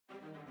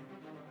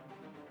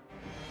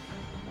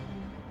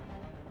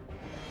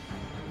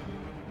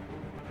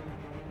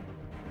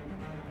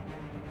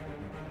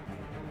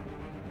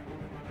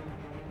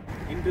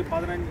இன்று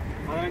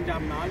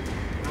 15ஆம் நாள்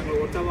நாங்கள்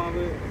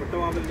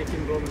ஒட்டவாவில்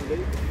நிற்கின்றோம்.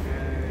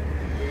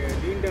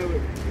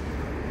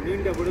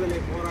 நீண்ட விடுதலை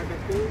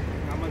போராட்டத்தில்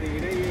நமது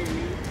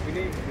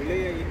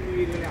இளைய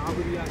இன்னுயிர்களை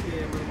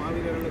ஆகுதியாக்கிய எமது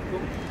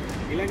மாவீரர்களுக்கும்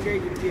இலங்கை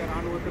இந்திய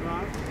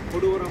இராணுவத்தினால்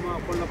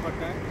கொடூரமாக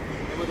கொல்லப்பட்ட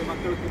எமது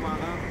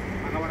மக்களுக்குமாக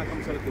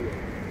அகவணக்கம்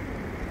செலுத்துவோம்.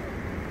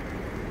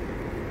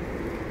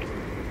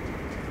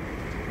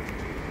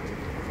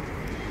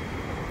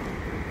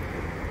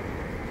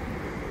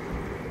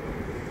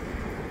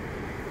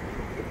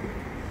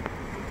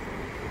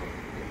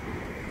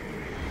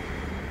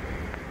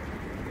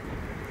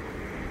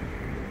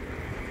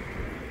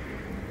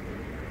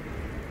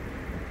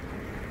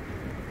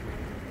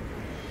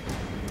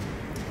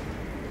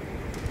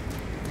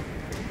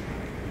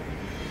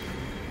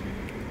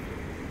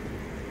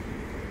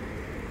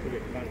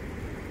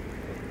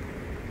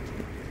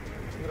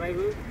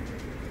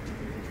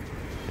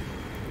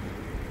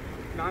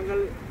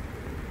 நாங்கள்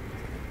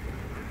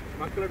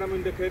மக்களிடம்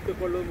இன்று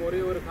கேட்டுக்கொள்ளும் ஒரே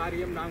ஒரு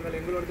காரியம், நாங்கள்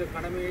எங்களோட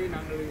கடமையை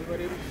நாங்கள்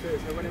இதுவரையும்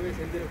செவ்வனவே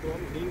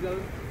செஞ்சிருக்கிறோம். நீங்கள்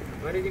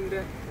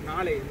வருகின்ற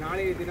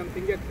நாளைய தினம்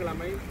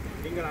திங்கட்கிழமை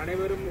நீங்கள்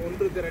அனைவரும்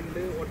ஒன்று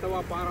திரண்டு ஒட்டவா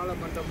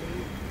பாராளுமன்றம் முன்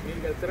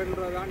நீங்கள்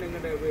திரண்டுறதான்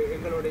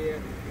எங்களுடைய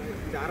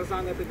இந்த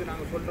அரசாங்கத்துக்கு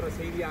நாங்கள் சொல்கிற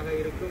செய்தியாக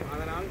இருக்கும்.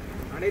 அதனால்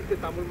அனைத்து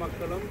தமிழ்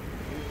மக்களும்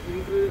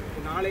இன்று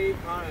நாளை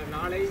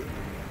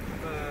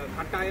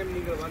கட்டாயம்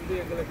நீங்கள் வந்து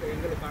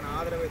எங்களுக்கான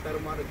ஆதரவை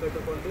தருமாறு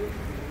கேட்டுக்கொண்டு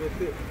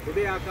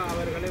உதயாக்கா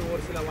அவர்களை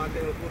ஒரு சில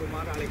வார்த்தைகள்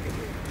கூறுமாறு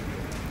அழைக்கின்றோம்.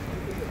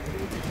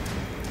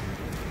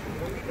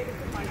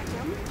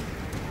 வணக்கம்.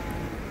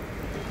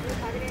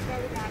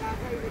 15வது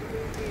நாளாக இதற்கு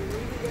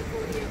நீதிக்க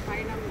கோரிய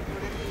பயணம்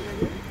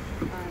தொடர்கின்றது.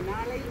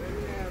 நாளை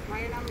இந்த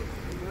பயணம்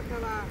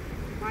ஒட்டவா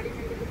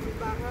பார்லிமெண்ட்டுக்கு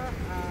முன்பாக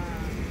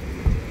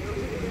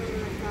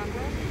யோகிக்கிறதற்காக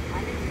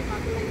அனைத்து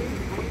மக்களையும்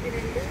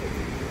அணிதிரண்டு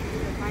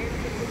இந்த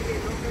பயணத்திற்குரிய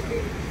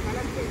நோக்கத்தில்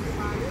பலம்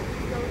சேர்க்குமாறு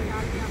மிகவும்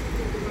தாழ்மையாக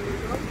சென்று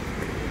கொள்கிறோம்.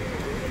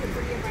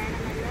 எங்களுக்குரிய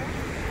பயணம் அல்ல,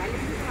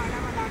 அழிந்து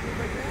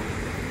காணாமலாக்கப்பட்ட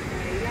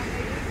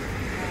இலங்கையில்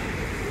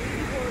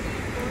நீதி கோரி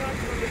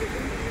போராடி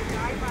கொண்டிருக்கும் இந்த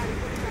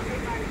தாய்மாருக்கும்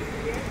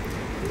தந்தைமாருக்குரிய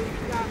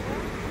உறுதிக்காக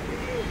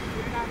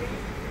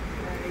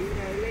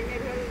இந்த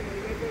இளைஞர்கள்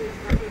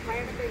தங்கள்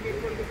பயணத்தை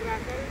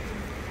மேற்கொண்டிருக்கிறார்கள்.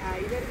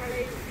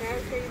 இவர்களை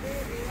தயார் செய்து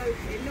நீங்கள்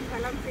இன்னும்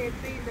பலம்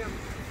சேர்த்து இந்த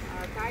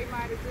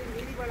தாய்மாருக்கு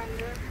நீதி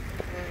வழங்க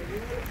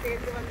நீங்களும்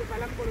சேர்ந்து வந்து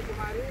பலம்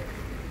கொடுக்குமாறு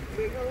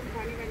மிகவும்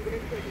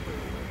பணிவன்புடன்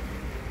கேட்டுக்கொள்கிறோம்.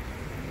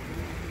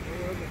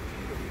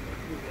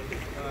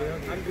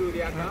 நன்றி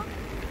உதயாக்கா.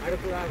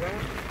 அடுத்ததாக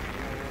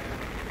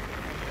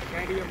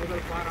கேடிய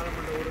முதல்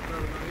பாராளுமன்ற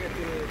உறுப்பினராக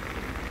திரு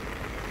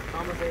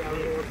தாமஸை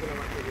அவர்கள் ஒரு சில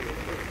வார்த்தைகள்.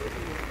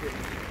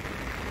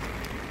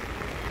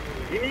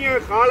 இனிய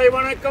காலை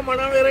வணக்கம்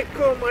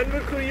அனைவருக்கும்.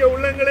 அன்புக்குரிய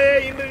உள்ளங்களே,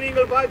 இன்று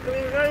நீங்கள்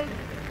பார்க்கிறீர்கள்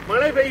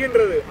மழை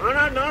பெய்கின்றது.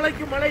 ஆனால்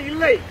நாளைக்கு மழை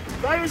இல்லை.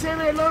 தயவு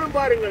செய்து எல்லோரும்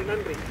பாருங்கள்.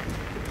 நன்றி.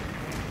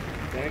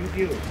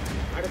 தேங்க்யூ.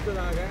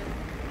 அடுத்ததாக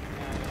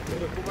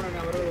திரு குமரன்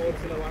அவர்கள் ஒரு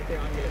சில வார்த்தை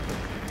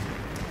ஆங்கிலத்தில்.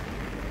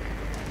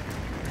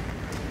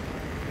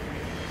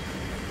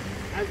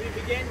 As we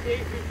begin day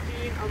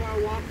 15 of our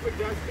walk for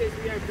justice,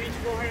 we have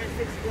reached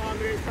 406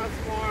 kilometers thus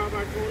far of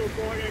our total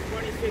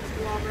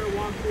 426-kilometer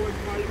walk towards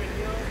Parliament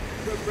Hill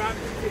from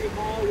Brampton City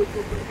Hall, which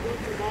will conclude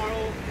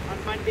tomorrow on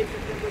Monday,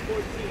 September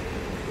 14th.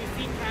 We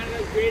see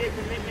Canada's greater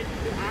commitment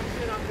to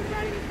action on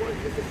combating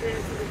enforced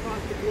disappearances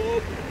across the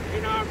globe.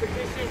 In our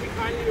petition, we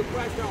kindly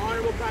request our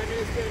Honourable Prime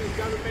Minister and his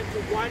government to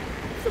 1.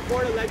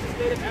 Support a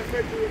legislative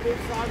effort to remove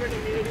sovereign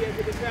immunity as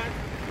a defense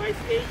by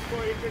states for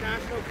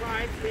international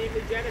crimes,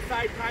 namely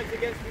genocide, crimes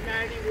against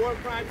humanity, war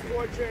crimes,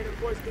 torture, and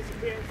enforced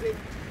disappearances.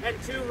 And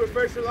 2,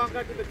 refer Sri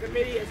Lanka to the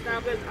committee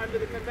established under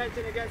the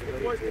Convention Against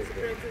Enforced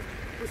Disappearances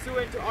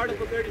pursuant to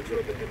Article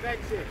 32 of the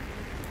Convention.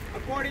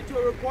 According to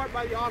a report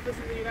by the Office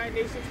of the United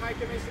Nations High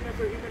Commissioner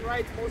for Human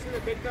Rights, most of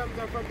the victims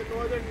are from the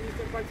northern and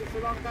eastern parts of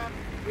Sri Lanka,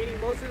 meaning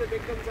most of the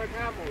victims are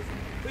Tamils.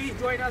 Please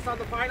join us on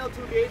the final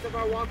 2 days of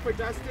our walk for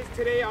justice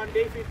today on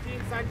day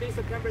 15, Sunday,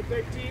 September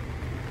 13th.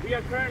 We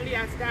are currently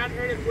at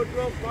Stanford and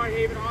Woodgrove,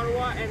 Barhaven,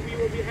 Ottawa, and we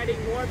will be heading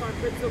north on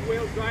Prince of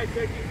Wales Drive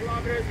 13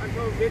 kilometers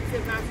until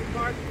Vincent Massive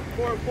Park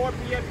for a 4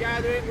 p.m.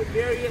 gathering with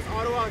various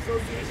Ottawa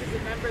associations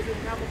and members of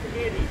the Tamil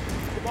community.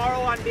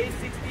 Tomorrow on day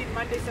 16,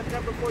 Monday,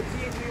 September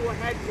 14th, we will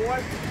head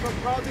north from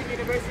Carleton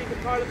University to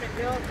Parliament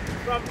Hill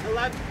from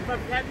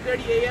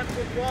 10:30 a.m.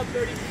 to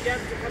 12:30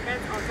 p.m. to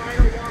commence our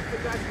final walk for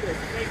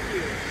justice. Thank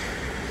you.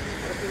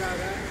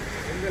 அடுத்ததாக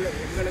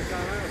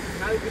எங்களுக்காக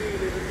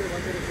கால்கிரியிலிருந்து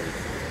வந்திருக்கும்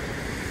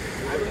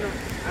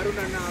அருண்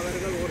அண்ணா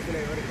அவர்கள் ஒரு சில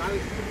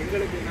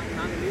எங்களுக்கு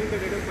நாங்கள் நீண்ட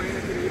நெடும்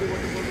பயணத்தில்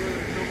ஈடுபட்டு கொண்டு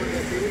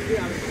தெரிந்து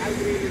அவர்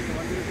கால்கிரியிலிருந்து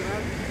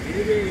வந்திருக்கிறார்.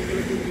 இதுவே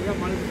எங்களுக்கு மிக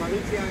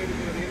மகிழ்ச்சியாக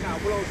இருக்கிறது. ஏன்னா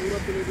அவ்வளோ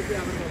தூரத்தில் இருந்து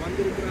அவர்கள்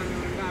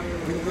வந்திருக்கிறார்கள் என்று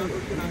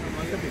அவர்களுக்கு நாங்கள்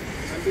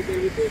நன்றி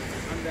தெரிவித்து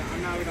அந்த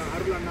அண்ணாவிடம்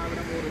அருள்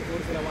அண்ணாவிடம்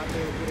ஒரு சில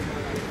வார்த்தைகள்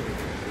கூறுமாறு அழைக்கிறோம்.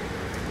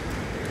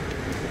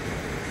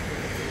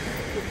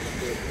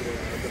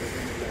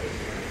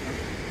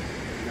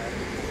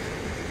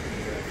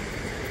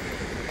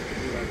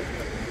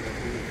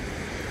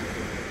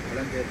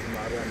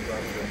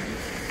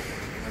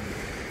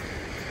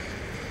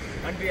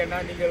 நன்றி அண்ணா.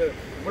 நீங்கள்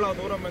இவ்வளவு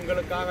தூரம்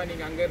எங்களுக்காக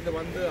நீங்கள் அங்கேருந்து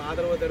வந்து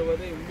ஆதரவு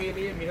தருவது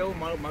உண்மையிலேயே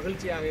மிகவும்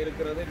மகிழ்ச்சியாக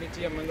இருக்கிறது.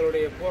 நிச்சயம்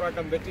எங்களுடைய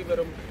போராட்டம் வெற்றி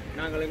பெறும்.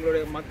 நாங்கள்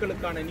எங்களுடைய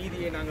மக்களுக்கான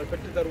நீதியை நாங்கள்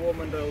பெற்றுத்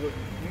தருவோம் என்ற ஒரு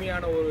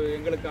உண்மையான ஒரு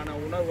எங்களுக்கான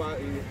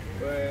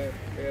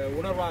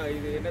உணர்வா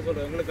இது என்ன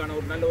சொல்கிறது, எங்களுக்கான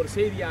ஒரு நல்ல ஒரு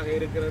செய்தியாக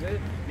இருக்கிறது.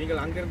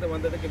 நீங்கள் அங்கிருந்து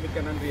வந்ததுக்கு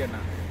மிக்க நன்றி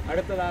அண்ணா.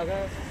 அடுத்ததாக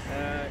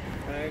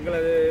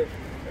எங்களது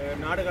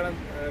நாடுகளம்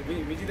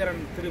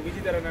திரு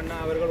விஜிதரன் அண்ணா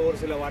அவர்கள் ஒரு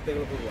சில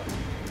வார்த்தைகள் கூறுவார்.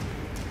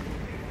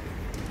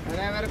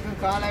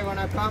 அனைவருக்கும் காலை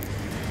வணக்கம்.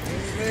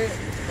 இன்று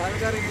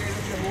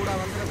கல்கரியிலிருந்து கூட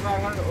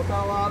வந்திருக்கிறார்கள்.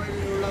 ஒட்டாவாவில்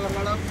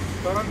உள்ளவர்களும்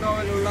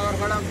டொரண்டோவில்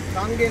உள்ளவர்களும்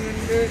தங்கி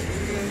நின்று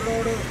இன்று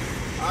எங்களோடு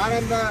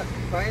ஆரம்ப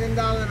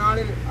 15வது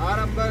நாளில்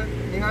ஆரம்ப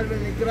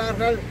நிகழ்வில்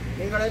நிற்கிறார்கள்.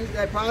 நீங்கள்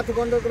இதை பார்த்து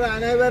கொண்டிருக்கிற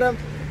அனைவரும்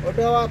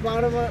ஒட்டாவா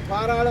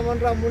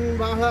பாராளுமன்றம்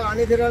முன்பாக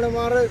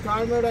அணிதிரளுமாறு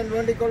தாழ்மையுடன்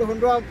வேண்டிக்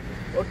கொள்கின்றோம்.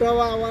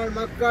 ஒட்டாவா வாழ்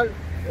மக்கள்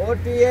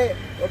ஓட்டியே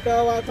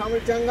ஒட்டாவா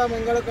தமிழ்ச்சங்கம்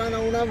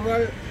எங்களுக்கான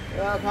உணவுகள்,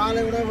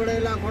 காலை உணவுகளை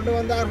எல்லாம் கொண்டு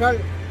வந்தார்கள்.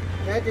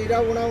 நேற்று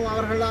இரவு உணவு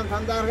அவர்களெல்லாம்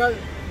தந்தார்கள்.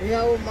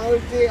 மிகவும்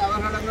மகிழ்ச்சி.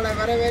 அவர்கள் எங்களை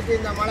வரவேற்று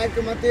இந்த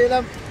மழைக்கு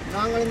மத்தியிலும்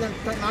நாங்கள் இந்த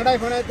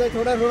நடைபயணத்தை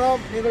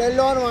தொடர்கிறோம். நீங்கள்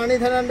எல்லோரும்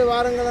அணிதிரண்டு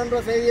வாருங்கள் என்ற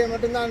செய்தியை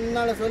மட்டும்தான்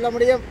என்னால் சொல்ல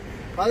முடியும்.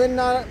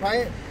 14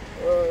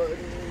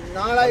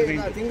 நாளை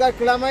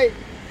திங்கட்கிழமை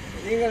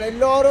நீங்கள்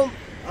எல்லோரும்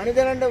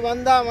அணிதிரண்டு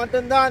வந்தால்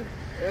மட்டும்தான்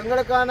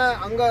எங்களுக்கான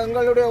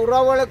எங்களுடைய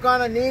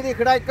உறவுகளுக்கான நீதி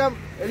கிடைக்கும்.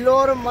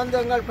 எல்லோரும் வந்து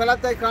எங்கள்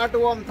பலத்தை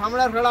காட்டுவோம்.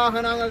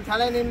 தமிழர்களாக நாங்கள்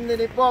தலை நிமிர்ந்து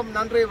நிற்போம்.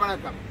 நன்றி,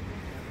 வணக்கம்.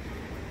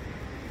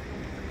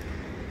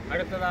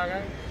 அடுத்ததாக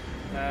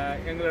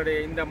எங்களுடைய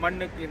இந்த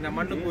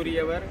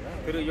மண்ணுக்குரியவர்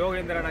திரு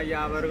யோகேந்திரன் ஐயா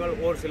அவர்கள்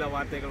ஒரு சில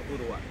வார்த்தைகள்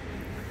கூறுவார்.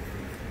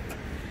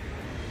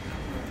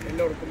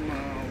 எல்லோருக்கும்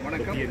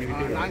வணக்கம்.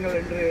 நாங்கள்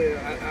இன்று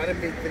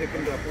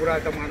ஆரம்பித்திருக்கின்ற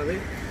போராட்டமானது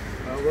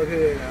வெகு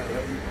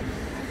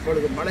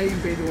இப்பொழுது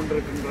மழையும் பெய்து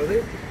கொண்டிருக்கின்றது.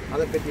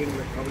 அதை பற்றி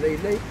எங்களுக்கு கவலை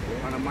இல்லை.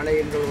 ஆனால் மழை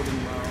எங்களோடு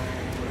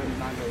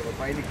நாங்கள்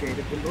பயணிக்க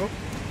இருக்கின்றோம்.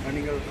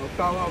 நீங்கள்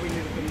ஒட்டாவாவில்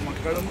இருக்கும்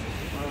மக்களும்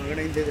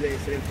இணைந்து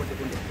இதில் செயல்பட்டு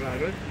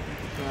கொண்டிருக்கிறார்கள்.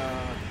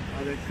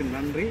 அதற்கு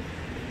நன்றி.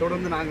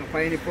 தொடர்ந்து நாங்கள்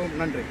பயணிப்போம்.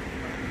 நன்றி.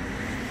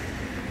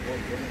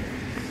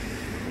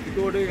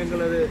 இதோடு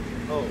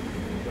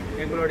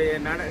எங்களுடைய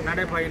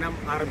நடைப்பயணம்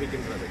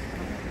ஆரம்பிக்கின்றது.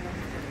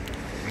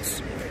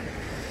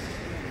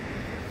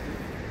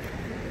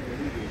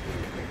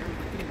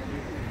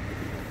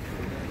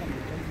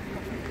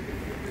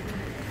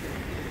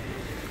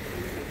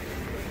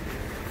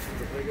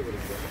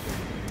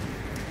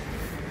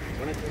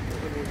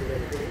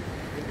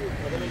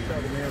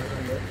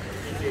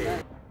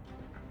 வணக்கம்.